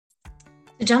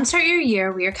To jumpstart your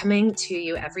year, we are coming to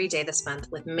you every day this month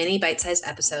with mini bite-sized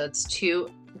episodes to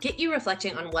get you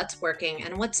reflecting on what's working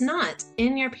and what's not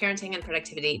in your parenting and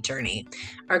productivity journey.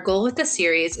 Our goal with this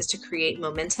series is to create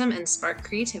momentum and spark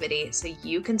creativity so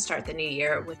you can start the new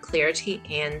year with clarity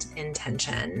and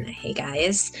intention. Hey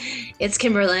guys, it's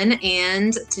Kimberlyn,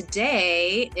 and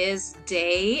today is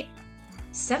day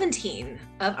 17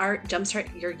 of our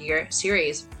Jumpstart Your Year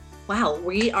series. Wow,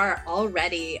 we are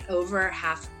already over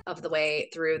half of the way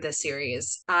through this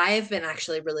series. I've been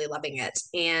actually really loving it,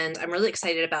 and I'm really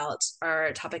excited about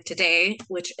our topic today,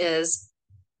 which is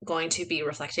going to be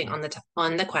reflecting on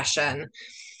the question,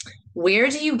 where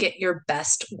do you get your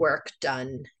best work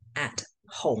done at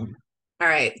home? All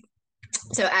right.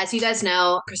 So, as you guys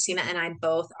know, Christina and I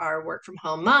both are work from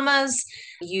home mamas.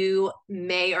 You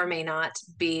may or may not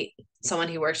be someone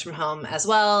who works from home as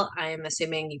well. I'm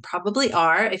assuming you probably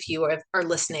are if you are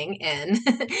listening in.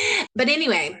 But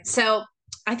anyway, so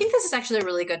I think this is actually a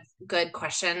really good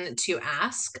question to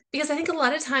ask, because I think a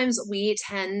lot of times we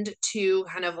tend to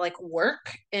kind of like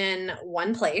work in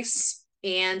one place,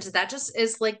 and that just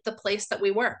is like the place that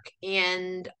we work.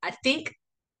 And I think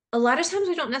a lot of times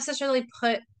we don't necessarily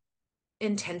put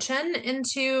intention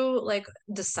into like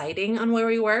deciding on where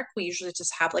we work. We usually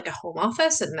just have like a home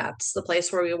office and that's the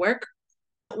place where we work,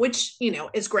 which,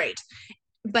 is great.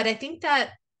 But I think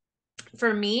that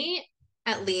for me,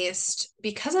 at least,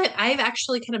 because I've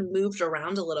actually kind of moved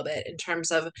around a little bit in terms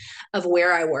of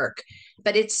where I work,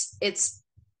 but it's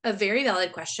a very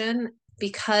valid question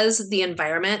because the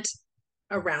environment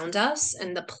around us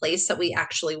and the place that we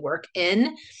actually work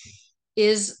in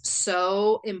is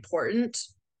so important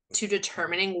to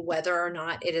determining whether or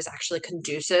not it is actually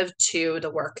conducive to the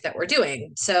work that we're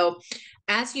doing. So,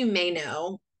 as you may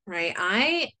know,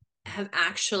 right, have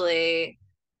actually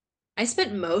I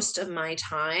spent most of my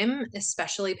time,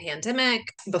 especially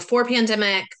before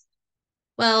pandemic,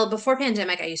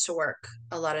 I used to work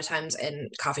a lot of times in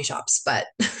coffee shops, but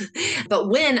but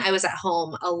when I was at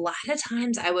home, a lot of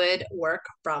times I would work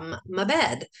from my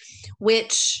bed,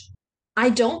 which I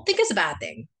don't think is a bad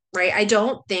thing, right? I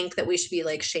don't think that we should be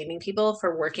like shaming people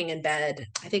for working in bed.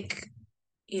 I think,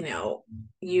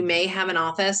 you may have an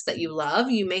office that you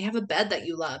love, you may have a bed that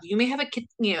you love, you may have a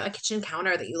kitchen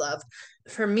counter that you love.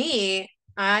 For me,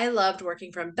 I loved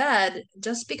working from bed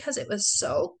just because it was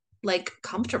so like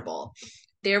comfortable.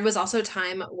 There was also a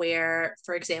time where,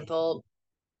 for example,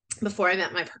 before I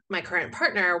met my current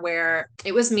partner, where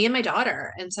it was me and my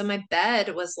daughter, and so my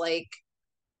bed was like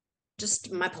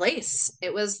just my place.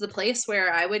 It was the place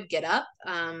where I would get up.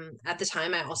 At the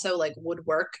time, I also like would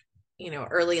work,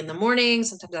 early in the morning.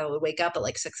 Sometimes I would wake up at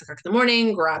like 6 o'clock in the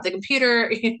morning, grab the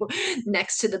computer,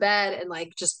 next to the bed, and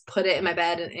like just put it in my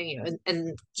bed,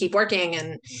 and keep working.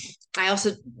 And I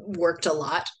also worked a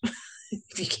lot,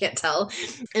 if you can't tell.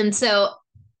 And so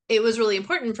it was really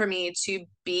important for me to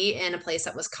be in a place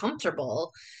that was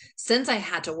comfortable since I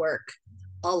had to work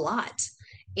a lot.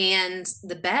 And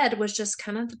the bed was just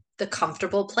kind of the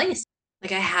comfortable place.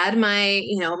 Like I had my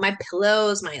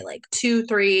pillows, my like 2,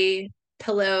 3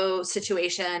 pillow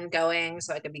situation going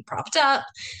so I could be propped up.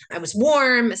 I was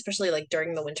warm, especially like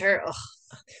during the winter. Ugh,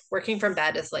 working from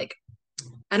bed is like,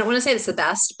 I don't want to say it's the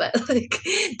best, but like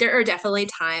there are definitely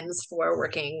times for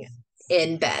working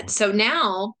in bed. So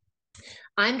now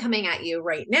I'm coming at you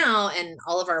right now, and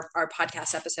all of our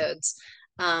podcast episodes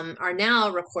are now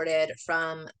recorded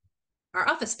from our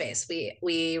office space.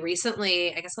 We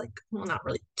recently, I guess like, well, not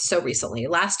really so recently,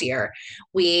 last year,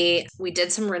 we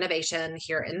did some renovation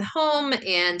here in the home,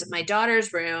 and my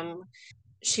daughter's room,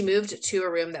 she moved to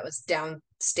a room that was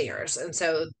downstairs. And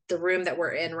so the room that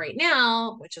we're in right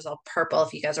now, which is all purple,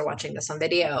 if you guys are watching this on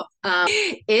video,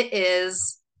 it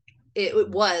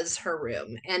was her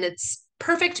room, and it's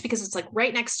perfect because it's like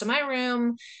right next to my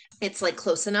room. It's like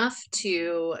close enough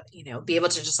to, be able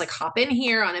to just like hop in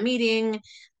here on a meeting.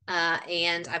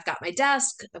 And I've got my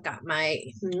desk, I've got my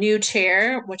new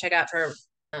chair, which I got for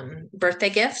birthday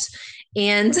gift,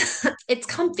 and it's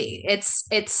comfy.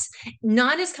 It's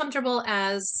not as comfortable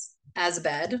as a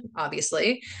bed,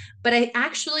 obviously, but I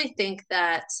actually think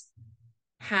that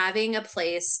having a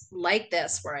place like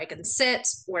this where I can sit,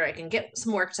 where I can get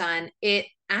some work done, it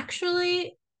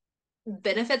actually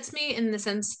benefits me in the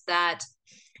sense that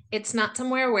it's not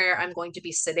somewhere where I'm going to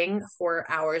be sitting for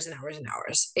hours and hours and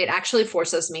hours. It actually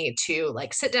forces me to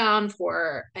like sit down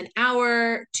for an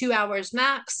hour, 2 hours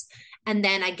max, and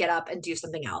then I get up and do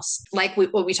something else, like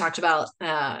what we talked about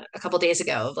a couple days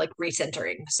ago of like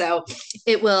recentering. So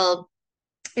it will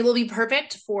it will be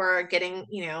perfect for getting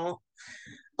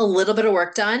a little bit of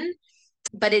work done,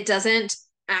 but it doesn't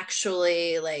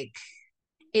actually like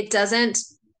it doesn't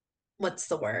what's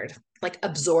the word? Like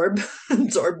absorb,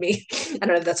 absorb me. I don't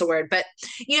know if that's a word, but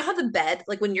you know how the bed,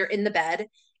 like when you're in the bed,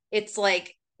 it's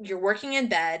like you're working in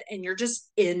bed and you're just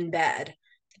in bed.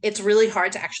 It's really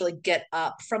hard to actually get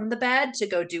up from the bed to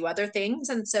go do other things.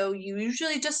 And so you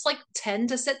usually just like tend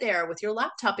to sit there with your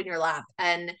laptop in your lap.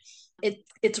 And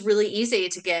it's really easy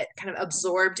to get kind of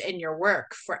absorbed in your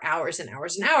work for hours and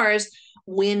hours and hours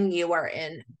when you are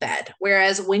in bed.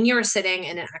 Whereas when you're sitting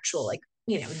in an actual like,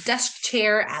 desk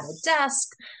chair at a desk,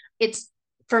 it's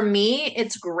for me,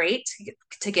 it's great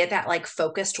to get that like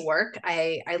focused work.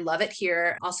 I love it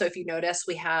here. Also, if you notice,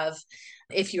 we have,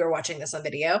 if you are watching this on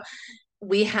video,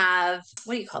 we have,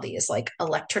 what do you call these, like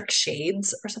electric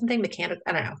shades or something, mechanic,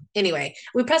 I don't know. Anyway,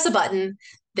 we press a button,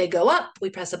 they go up,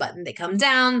 we press a button, they come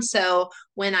down. So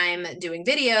when I'm doing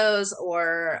videos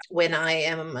or when I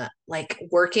am like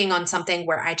working on something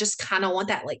where I just kind of want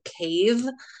that like cave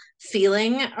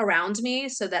feeling around me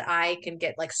so that I can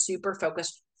get like super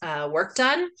focused work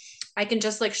done, I can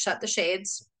just like shut the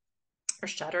shades or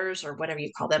shutters or whatever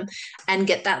you call them and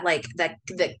get that like that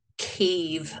the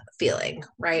cave feeling,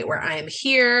 right? Where I am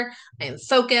here, I am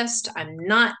focused, I'm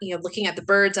not, looking at the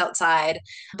birds outside.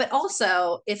 But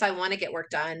also if I want to get work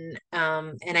done,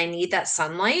 and I need that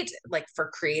sunlight, like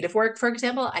for creative work, for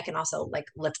example, I can also like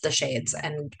lift the shades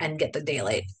and get the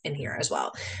daylight in here as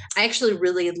well. I actually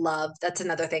really love, that's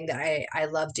another thing that I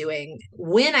love doing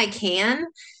when I can.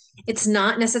 It's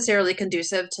not necessarily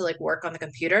conducive to like work on the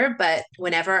computer, but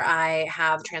whenever I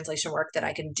have translation work that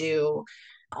I can do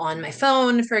on my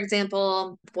phone, for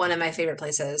example, one of my favorite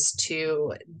places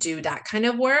to do that kind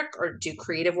of work or do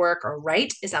creative work or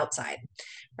write is outside,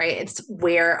 right? It's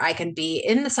where I can be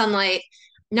in the sunlight,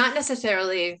 not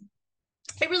necessarily,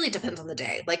 it really depends on the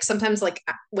day. Like sometimes like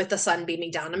with the sun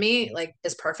beaming down on me, like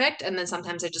is perfect. And then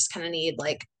sometimes I just kind of need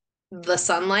like the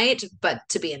sunlight, but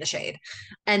to be in the shade.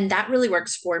 And that really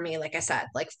works for me. Like I said,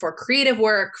 like for creative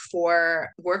work, for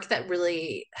work that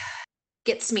really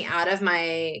gets me out of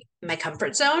my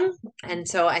comfort zone. And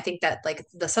so I think that like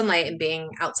the sunlight and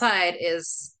being outside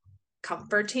is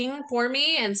comforting for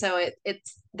me. And so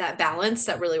it's that balance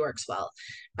that really works well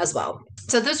as well.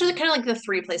 So those are kind of like the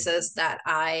three places that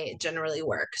I generally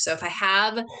work. So if I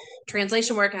have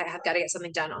translation work, I have got to get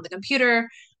something done on the computer.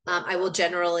 I will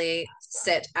generally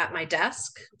sit at my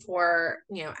desk for,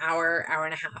 hour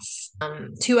and a half,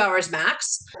 2 hours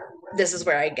max. This is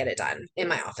where I get it done in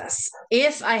my office.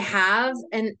 If I have,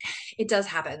 and it does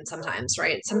happen sometimes,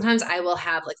 right? Sometimes I will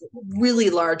have like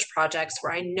really large projects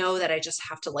where I know that I just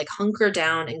have to like hunker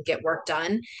down and get work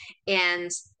done. And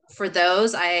for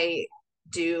those, I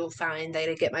do find that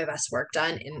I get my best work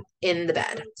done in the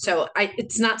bed. So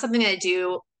it's not something I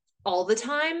do all the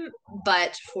time,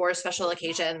 but for special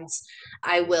occasions,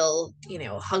 I will,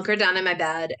 hunker down in my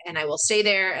bed and I will stay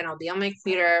there and I'll be on my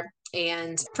computer.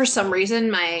 And for some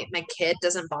reason, my kid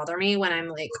doesn't bother me when I'm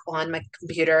like on my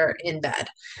computer in bed.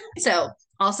 So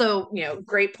also,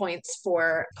 great points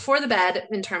for the bed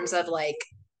in terms of like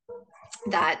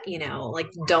that, like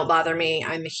don't bother me,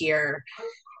 I'm here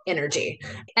energy.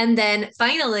 And then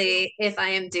finally, if I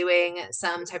am doing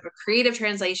some type of creative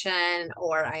translation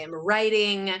or I am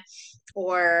writing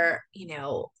or,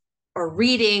 or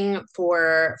reading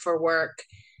for work,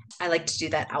 I like to do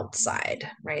that outside,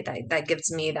 right? That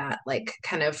gives me that like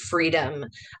kind of freedom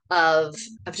of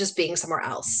just being somewhere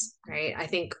else, right? I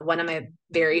think one of my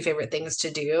very favorite things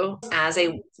to do as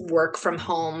a work from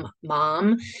home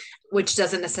mom, which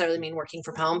doesn't necessarily mean working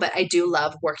from home, but I do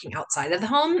love working outside of the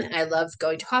home. And I love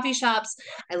going to coffee shops.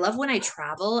 I love when I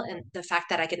travel and the fact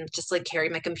that I can just like carry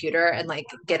my computer and like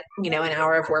get, an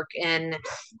hour of work in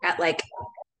at like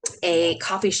a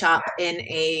coffee shop in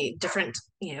a different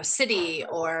city.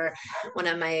 Or one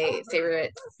of my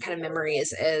favorite kind of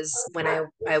memories is when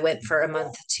I went for a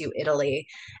month to Italy,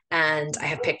 and I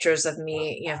have pictures of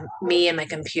me and my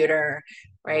computer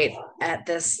right at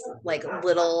this like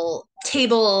little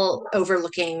table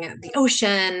overlooking the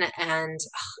ocean. And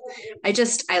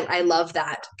I love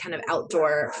that kind of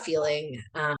outdoor feeling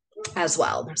as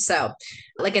well. So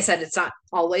like I said, it's not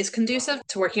always conducive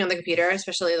to working on the computer,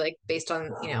 especially like based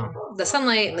on, the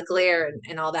sunlight and the glare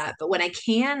and all that. But when I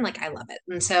can, like I love it.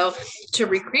 And so to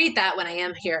recreate that when I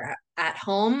am here at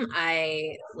home,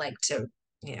 I like to,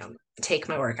 take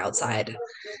my work outside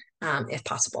if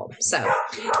possible. So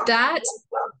that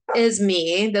is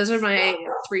me. Those are my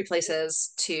three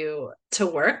places to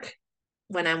work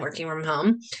when I'm working from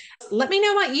home. Let me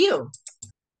know about you.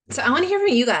 So I want to hear from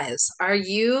you guys. Are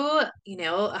you,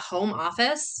 a home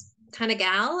office kind of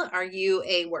gal? Are you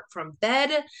a work from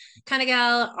bed kind of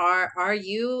gal? Are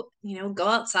you, go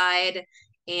outside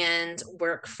and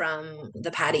work from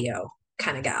the patio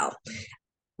kind of gal?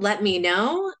 let me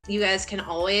know. You guys can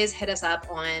always hit us up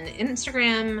on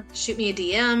Instagram, shoot me a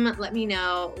DM, let me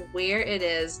know where it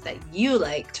is that you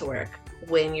like to work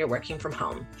when you're working from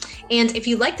home. And if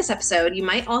you like this episode, you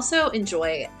might also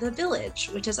enjoy The Village,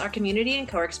 which is our community and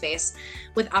co-work space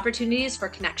with opportunities for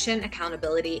connection,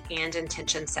 accountability, and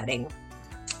intention setting.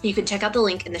 You can check out the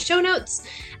link in the show notes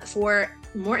for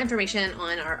more information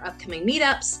on our upcoming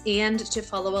meetups and to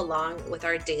follow along with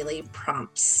our daily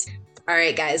prompts. All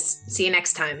right, guys, see you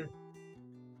next time.